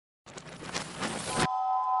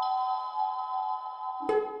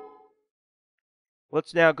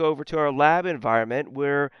Let's now go over to our lab environment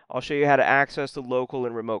where I'll show you how to access the local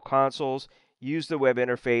and remote consoles, use the web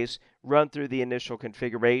interface, run through the initial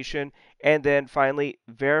configuration, and then finally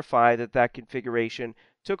verify that that configuration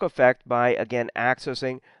took effect by, again,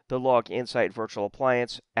 accessing the Log Insight virtual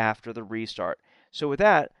appliance after the restart. So with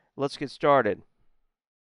that, let's get started.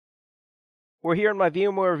 We're here in my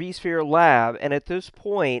VMware vSphere lab, and at this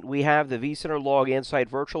point, we have the vCenter Log Insight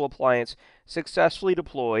virtual appliance successfully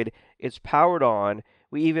deployed. It's powered on.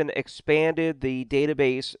 We even expanded the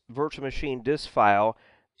database virtual machine disk file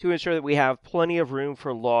to ensure that we have plenty of room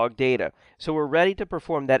for log data. So we're ready to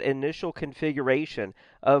perform that initial configuration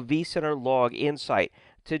of vCenter Log Insight.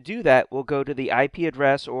 To do that, we'll go to the IP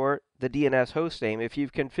address or the DNS hostname if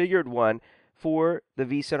you've configured one for the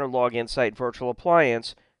vCenter Log Insight virtual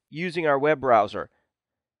appliance using our web browser.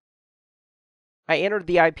 I entered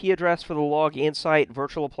the IP address for the Log Insight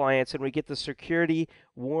virtual appliance, and we get the security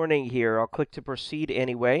warning here. I'll click to proceed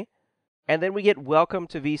anyway. And then we get welcome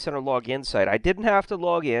to vCenter Log Insight. I didn't have to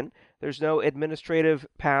log in. There's no administrative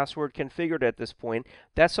password configured at this point.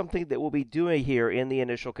 That's something that we'll be doing here in the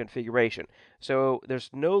initial configuration. So there's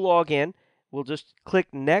no login. We'll just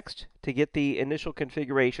click next to get the initial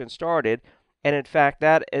configuration started. And in fact,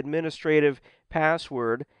 that administrative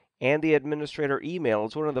password and the administrator email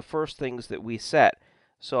is one of the first things that we set.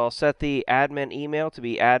 So I'll set the admin email to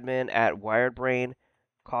be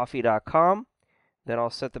admin@wiredbraincoffee.com. Then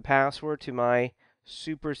I'll set the password to my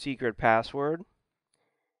super secret password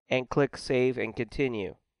and click Save and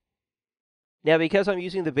Continue. Now, because I'm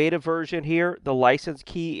using the beta version here, the license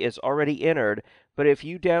key is already entered, but if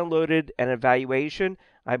you downloaded an evaluation,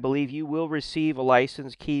 I believe you will receive a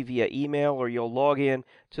license key via email, or you'll log in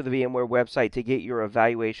to the VMware website to get your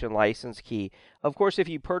evaluation license key. Of course, if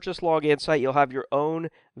you purchase Log Insight, you'll have your own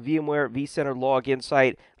VMware vCenter Log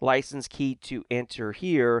Insight license key to enter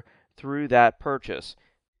here through that purchase.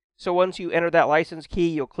 So once you enter that license key,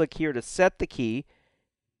 you'll click here to set the key.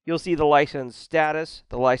 You'll see the license status,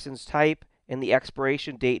 the license type, and the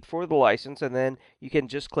expiration date for the license, and then you can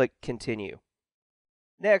just click Continue.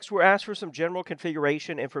 Next, we're asked for some general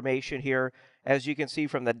configuration information here. As you can see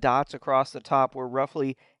from the dots across the top, we're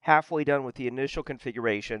roughly halfway done with the initial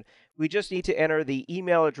configuration. We just need to enter the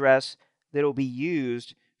email address that will be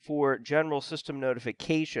used for general system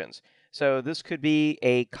notifications. So this could be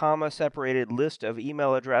a comma-separated list of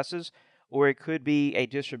email addresses, or it could be a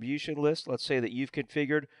distribution list, let's say that you've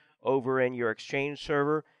configured over in your Exchange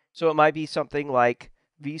server. So it might be something like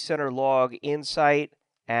vCenter Log Insight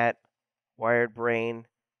at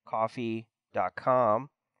wiredbraincoffee.com,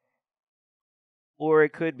 or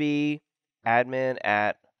it could be admin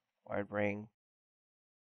at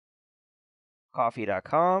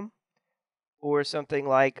wiredbraincoffee.com, or something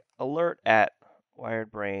like alert at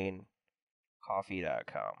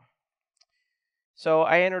wiredbraincoffee.com. So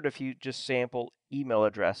I entered a few just sample email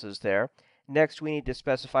addresses there. Next, we need to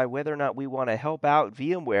specify whether or not we want to help out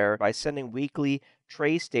VMware by sending weekly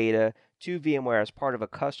trace data to VMware as part of a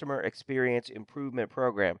customer experience improvement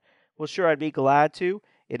program. Well, sure, I'd be glad to.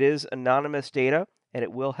 It is anonymous data, and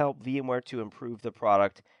it will help VMware to improve the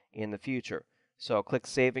product in the future. So I'll click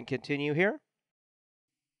Save and Continue here.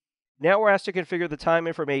 Now we're asked to configure the time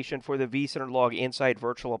information for the vCenter Log Insight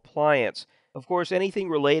virtual appliance. Of course, anything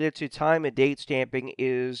related to time and date stamping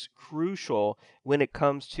is crucial when it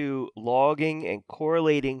comes to logging and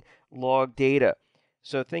correlating log data.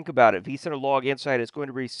 So think about it. vCenter Log Insight is going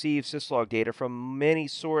to receive syslog data from many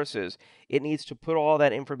sources. It needs to put all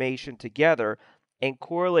that information together and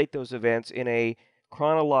correlate those events in a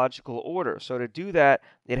chronological order. So to do that,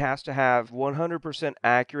 it has to have 100%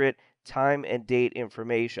 accurate time and date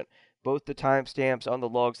information, both the timestamps on the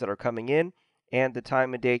logs that are coming in and the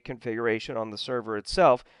time and date configuration on the server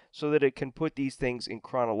itself, so that it can put these things in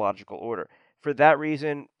chronological order. For that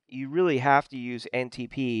reason, you really have to use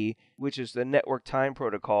NTP, which is the Network Time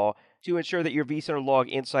Protocol, to ensure that your vCenter Log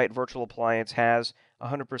Insight virtual appliance has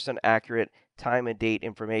 100% accurate time and date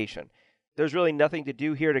information. There's really nothing to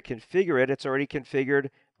do here to configure it. It's already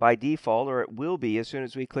configured by default, or it will be as soon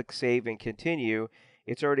as we click Save and Continue.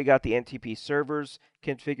 It's already got the NTP servers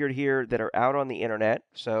configured here that are out on the internet,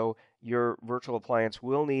 so your virtual appliance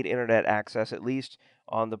will need internet access, at least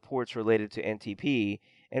on the ports related to NTP.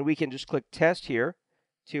 And we can just click Test here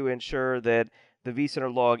to ensure that the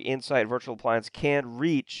vCenter Log Insight virtual appliance can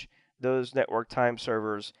reach those network time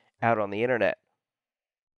servers out on the internet.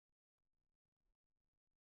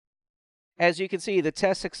 As you can see, the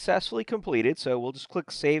test successfully completed, so we'll just click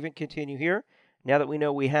Save and Continue here. Now that we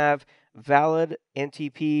know we have valid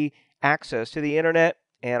NTP access to the internet,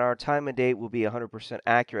 and our time and date will be 100%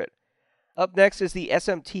 accurate. Up next is the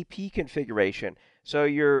SMTP configuration. So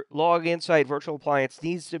your Log Insight virtual appliance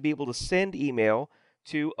needs to be able to send email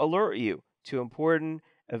to alert you to important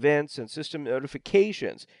events and system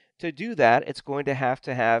notifications. To do that, it's going to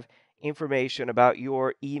have information about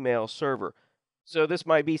your email server. So this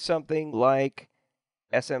might be something like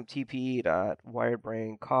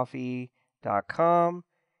smtp.wiredbraincoffee.com,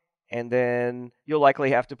 and then you'll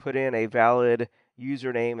likely have to put in a valid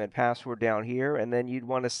username and password down here, and then you'd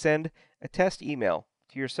want to send a test email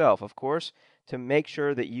to yourself, of course, to make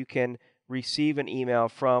sure that you can receive an email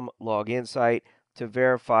from Log Insight to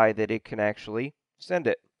verify that it can actually send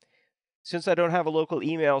it. Since I don't have a local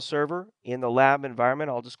email server in the lab environment,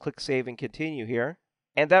 I'll just click Save and Continue here.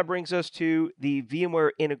 And that brings us to the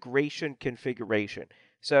VMware integration configuration.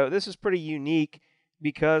 So this is pretty unique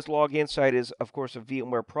because Log Insight is, of course, a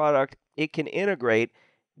VMware product. It can integrate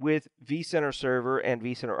with vCenter Server and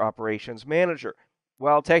vCenter Operations Manager.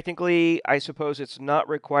 While technically, I suppose it's not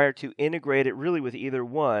required to integrate it really with either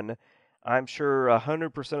one, I'm sure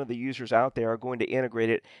 100% of the users out there are going to integrate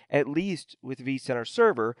it at least with vCenter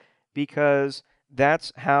Server, because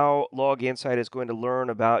that's how Log Insight is going to learn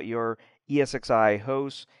about your ESXi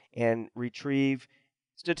hosts and retrieve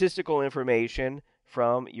statistical information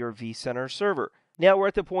from your vCenter server. Now we're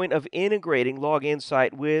at the point of integrating Log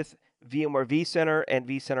Insight with VMware vCenter and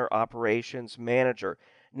vCenter Operations Manager.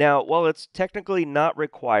 Now, while it's technically not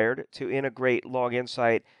required to integrate Log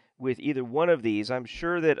Insight with either one of these, I'm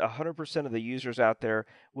sure that 100% of the users out there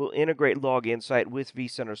will integrate Log Insight with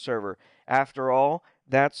vCenter Server. After all,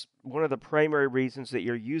 that's one of the primary reasons that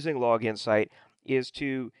you're using Log Insight, is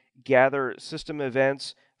to gather system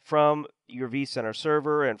events from your vCenter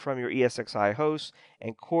server and from your ESXi hosts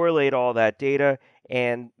and correlate all that data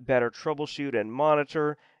and better troubleshoot and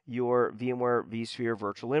monitor your VMware vSphere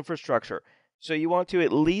virtual infrastructure. So you want to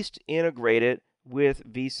at least integrate it with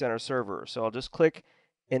vCenter server. So I'll just click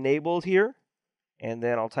Enabled here, and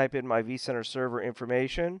then I'll type in my vCenter server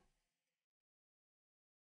information.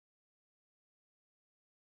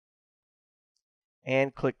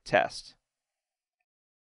 And click Test.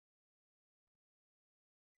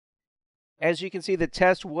 As you can see, the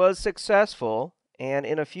test was successful, and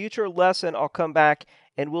in a future lesson, I'll come back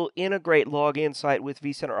and we'll integrate Log Insight with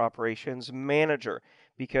vCenter Operations Manager,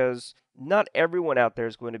 because not everyone out there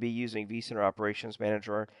is going to be using vCenter Operations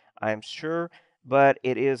Manager, I'm sure, but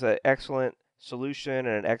it is an excellent solution and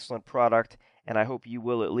an excellent product, and I hope you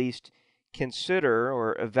will at least consider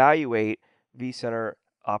or evaluate vCenter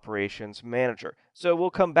Operations Manager. So we'll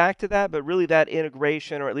come back to that, but really that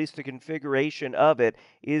integration, or at least the configuration of it,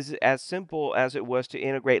 is as simple as it was to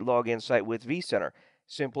integrate Log Insight with vCenter.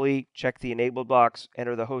 Simply check the enabled box,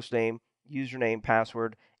 enter the host name, username,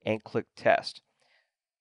 password, and click Test.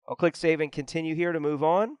 I'll click Save and Continue here to move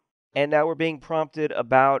on. And now we're being prompted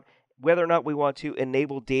about whether or not we want to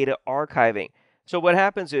enable data archiving. So what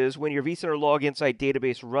happens is when your vCenter Log Insight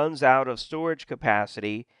database runs out of storage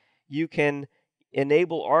capacity, you can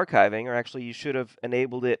enable archiving, or actually you should have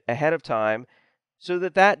enabled it ahead of time, so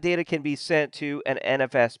that that data can be sent to an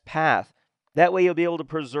NFS path. That way you'll be able to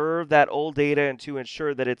preserve that old data and to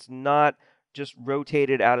ensure that it's not just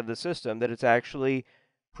rotated out of the system, that it's actually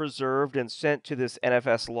preserved and sent to this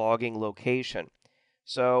NFS logging location.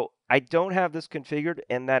 So I don't have this configured,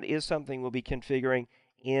 and that is something we'll be configuring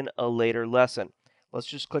in a later lesson. Let's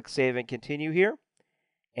just click Save and Continue here.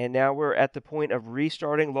 And now we're at the point of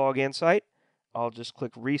restarting Log Insight. I'll just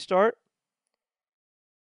click Restart.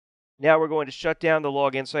 Now we're going to shut down the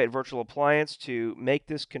Log Insight virtual appliance to make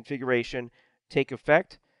this configuration take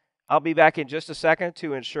effect. I'll be back in just a second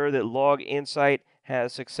to ensure that Log Insight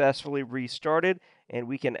has successfully restarted and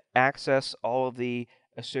we can access all of the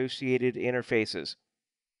associated interfaces.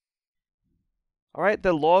 All right,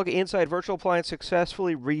 the Log Insight virtual appliance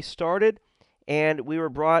successfully restarted, and we were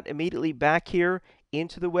brought immediately back here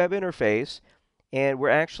into the web interface. And we're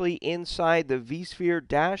actually inside the Vsphere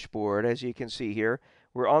Dashboard, as you can see here.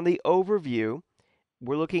 We're on the overview.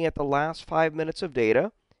 We're looking at the last 5 minutes of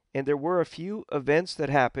data, and there were a few events that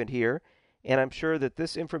happened here, and I'm sure that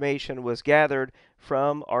this information was gathered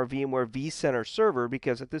from our VMware vCenter server,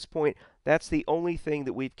 because at this point, that's the only thing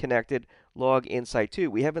that we've connected Log Insight to.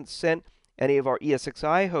 We haven't sent any of our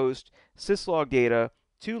ESXi host syslog data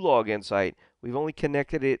to Log Insight. We've only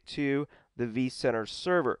connected it to the vCenter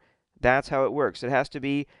server. That's how it works. It has to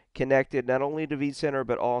be connected not only to vCenter,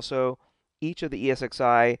 but also each of the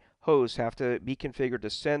ESXi hosts have to be configured to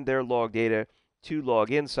send their log data to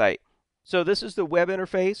Log Insight. So this is the web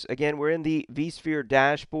interface. Again, we're in the vSphere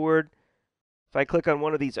dashboard. If I click on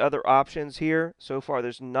one of these other options here, so far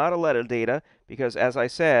there's not a lot of data because, as I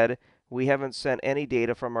said, we haven't sent any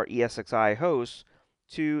data from our ESXi hosts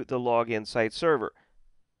to the login site server.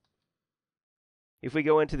 If we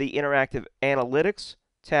go into the Interactive Analytics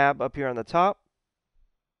tab up here on the top,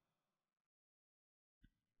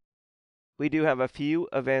 we do have a few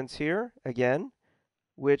events here, again,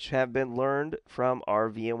 which have been learned from our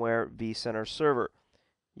VMware vCenter server.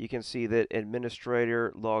 You can see that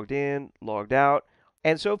administrator logged in, logged out,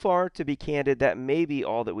 and so far, to be candid, that may be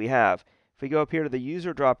all that we have. If we go up here to the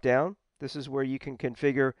user dropdown, this is where you can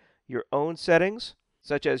configure your own settings,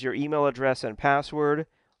 such as your email address and password,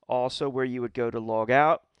 also where you would go to log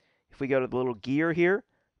out. If we go to the little gear here,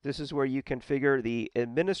 this is where you configure the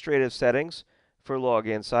administrative settings for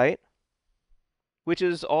login site, which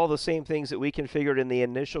is all the same things that we configured in the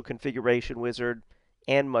initial configuration wizard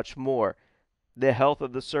and much more. The health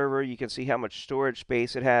of the server, you can see how much storage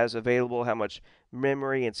space it has available, how much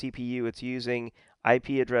memory and CPU it's using, IP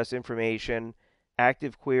address information,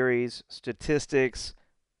 active queries, statistics.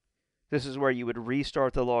 This is where you would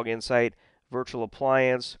restart the login site, virtual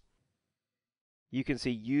appliance. You can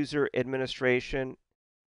see user administration.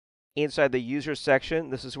 Inside the user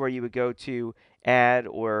section, this is where you would go to add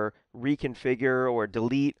or reconfigure or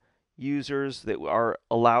delete users that are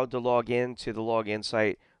allowed to log in to the login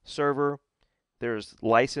site server. There's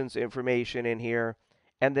license information in here,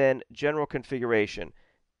 and then general configuration.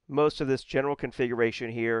 Most of this general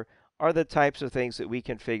configuration here are the types of things that we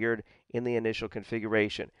configured in the initial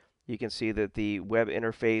configuration. You can see that the web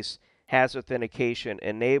interface has authentication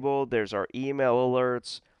enabled. There's our email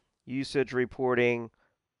alerts, usage reporting,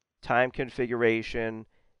 time configuration,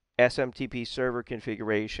 SMTP server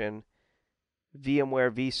configuration,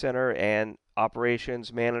 VMware vCenter and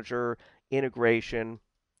Operations Manager integration,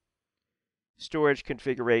 storage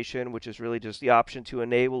configuration, which is really just the option to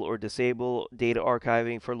enable or disable data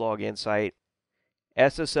archiving for login site,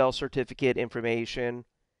 SSL certificate information,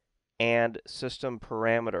 and system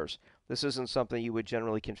parameters. This isn't something you would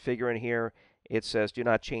generally configure in here. It says do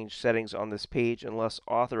not change settings on this page unless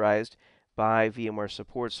authorized by VMware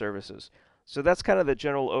support services. So that's kind of the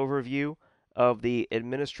general overview of the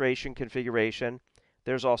administration configuration.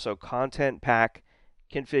 There's also content pack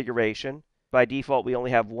configuration. By default, we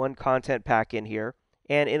only have one content pack in here,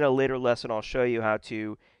 and in a later lesson, I'll show you how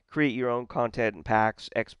to create your own content packs,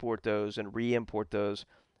 export those, and re-import those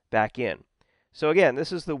back in. So again,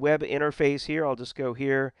 this is the web interface here. I'll just go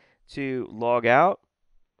here to log out,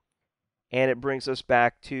 and it brings us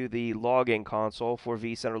back to the login console for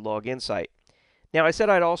vCenter login site. Now, I said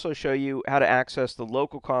I'd also show you how to access the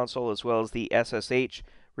local console as well as the SSH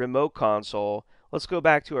remote console. Let's go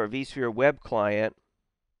back to our vSphere web client.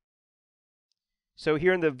 So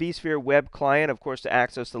here in the vSphere web client, of course, to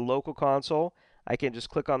access the local console, I can just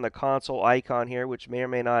click on the console icon here, which may or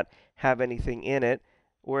may not have anything in it,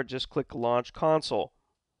 or just click Launch Console.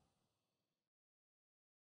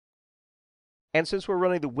 And since we're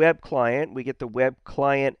running the web client, we get the web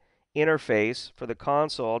client interface for the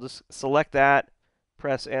console. I'll just select that,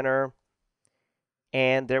 press Enter,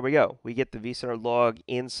 and there we go. We get the vCenter log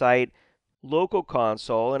insight local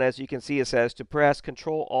console, and as you can see, it says to press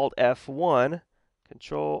Control-Alt-F1,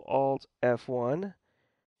 Control-Alt-F1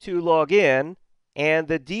 to log in, and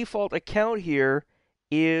the default account here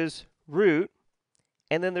is root,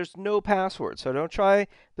 and then there's no password. So don't try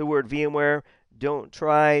the word VMware. Don't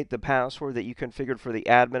try the password that you configured for the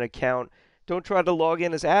admin account. Don't try to log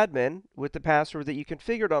in as admin with the password that you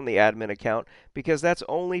configured on the admin account, because that's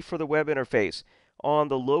only for the web interface. On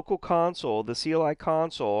the local console, the CLI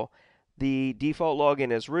console, the default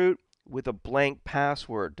login is root with a blank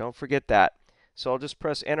password. Don't forget that. So I'll just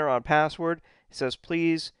press Enter on password. It says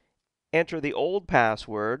please enter the old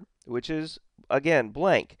password, which is, again,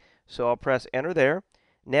 blank. So I'll press Enter there.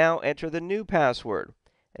 Now enter the new password.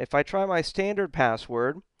 If I try my standard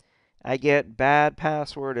password, I get bad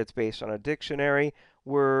password. It's based on a dictionary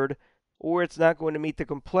word, or it's not going to meet the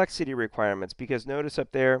complexity requirements, because notice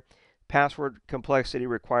up there, password complexity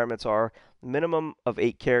requirements are minimum of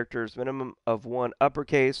 8 characters, minimum of 1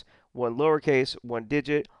 uppercase, 1 lowercase, 1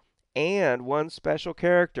 digit, and 1 special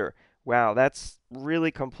character. Wow, that's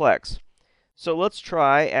really complex. So let's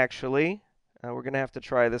try, actually. We're going to have to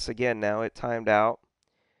try this again now. It timed out.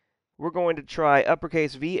 We're going to try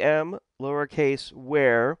uppercase VM, lowercase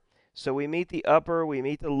where. So we meet the upper, we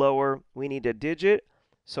meet the lower, we need a digit.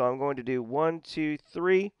 So I'm going to do 1, 2,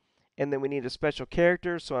 3, and then we need a special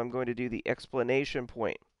character, so I'm going to do the exclamation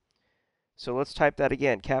point. So let's type that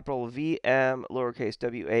again, capital VM, lowercase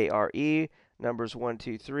WARE, numbers 1,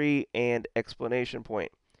 2, 3, and exclamation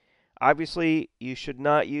point. Obviously, you should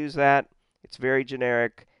not use that. It's very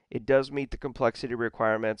generic. It does meet the complexity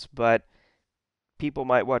requirements, but people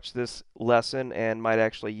might watch this lesson and might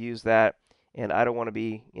actually use that, and I don't want to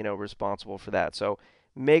be, responsible for that. So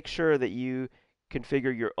make sure that you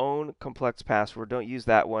configure your own complex password. Don't use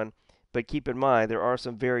that one, but keep in mind there are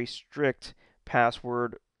some very strict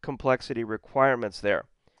password complexity requirements there.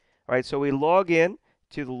 All right, so we log in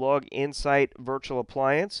to the Log Insight virtual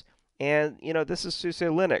appliance, and this is SUSE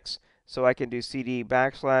Linux. So I can do cd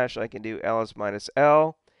 /, I can do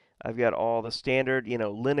ls-l. I've got all the standard,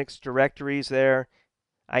 Linux directories there.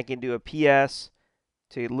 I can do a ps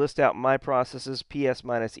to list out my processes,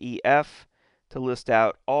 ps-ef to list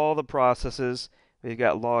out all the processes. We've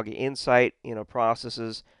got Log Insight,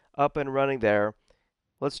 processes up and running there.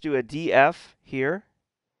 Let's do a df here,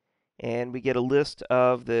 and we get a list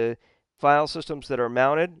of the file systems that are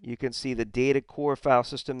mounted. You can see the data core file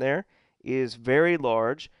system there is very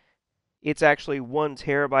large. It's actually 1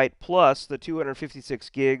 terabyte plus the 256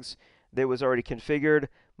 gigs that was already configured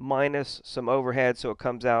minus some overhead, so it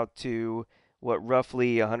comes out to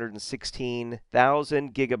roughly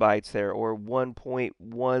 116,000 gigabytes there, or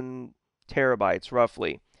 1.1 terabytes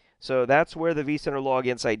roughly. So that's where the vCenter Log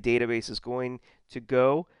Insight database is going to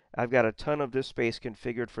go. I've got a ton of disk space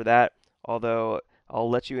configured for that, although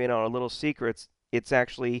I'll let you in on a little secret. It's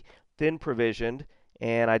actually thin provisioned,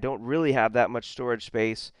 and I don't really have that much storage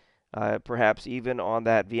space, perhaps even on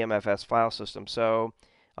that VMFS file system. So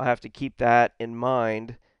I'll have to keep that in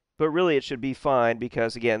mind. But really, it should be fine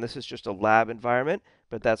because, again, this is just a lab environment,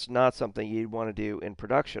 but that's not something you'd want to do in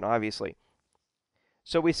production, obviously.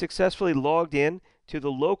 So we successfully logged in to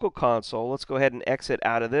the local console. Let's go ahead and exit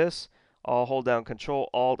out of this. I'll hold down Control,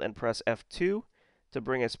 Alt, and press F2 to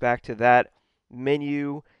bring us back to that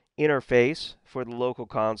menu interface for the local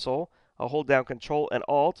console. I'll hold down Control and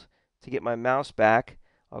Alt to get my mouse back.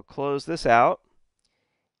 I'll close this out.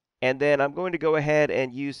 And then I'm going to go ahead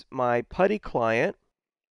and use my Putty client.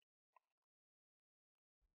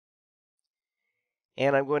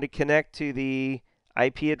 And I'm going to connect to the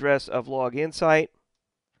IP address of Log Insight.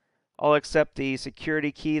 I'll accept the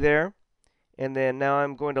security key there. And then now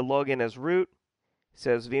I'm going to log in as root. It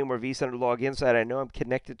says VMware vCenter Log Insight. I know I'm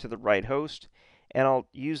connected to the right host. And I'll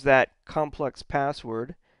use that complex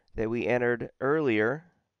password that we entered earlier.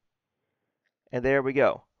 And there we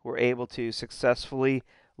go. We're able to successfully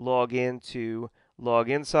log into Log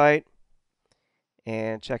Insight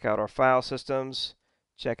and check out our file systems,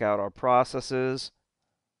 check out our processes,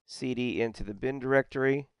 cd into the bin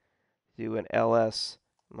directory, do an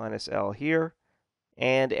ls-l here,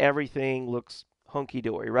 and everything looks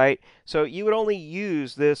hunky-dory, right? So you would only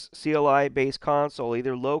use this CLI-based console,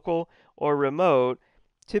 either local or remote,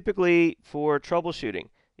 typically for troubleshooting.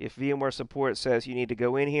 If VMware support says you need to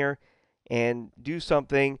go in here and do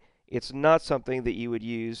something, it's not something that you would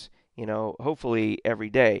use, hopefully every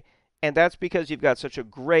day. And that's because you've got such a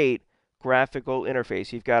great graphical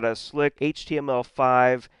interface. You've got a slick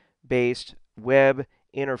HTML5 based web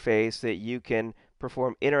interface that you can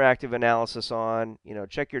perform interactive analysis on,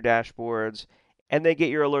 check your dashboards, and then get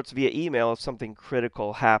your alerts via email if something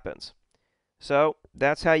critical happens. So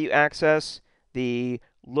that's how you access the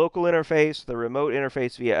local interface, the remote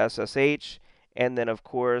interface via SSH, and then of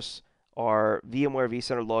course our VMware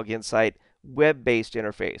vCenter Log Insight web-based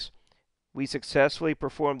interface. We successfully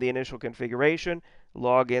performed the initial configuration.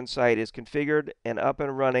 Log Insight is configured and up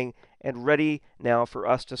and running and ready now for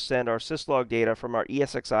us to send our syslog data from our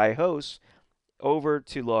ESXi hosts over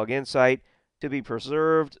to Log Insight to be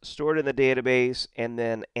preserved, stored in the database, and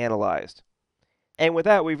then analyzed. And with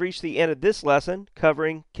that, we've reached the end of this lesson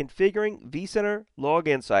covering configuring vCenter Log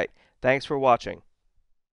Insight. Thanks for watching.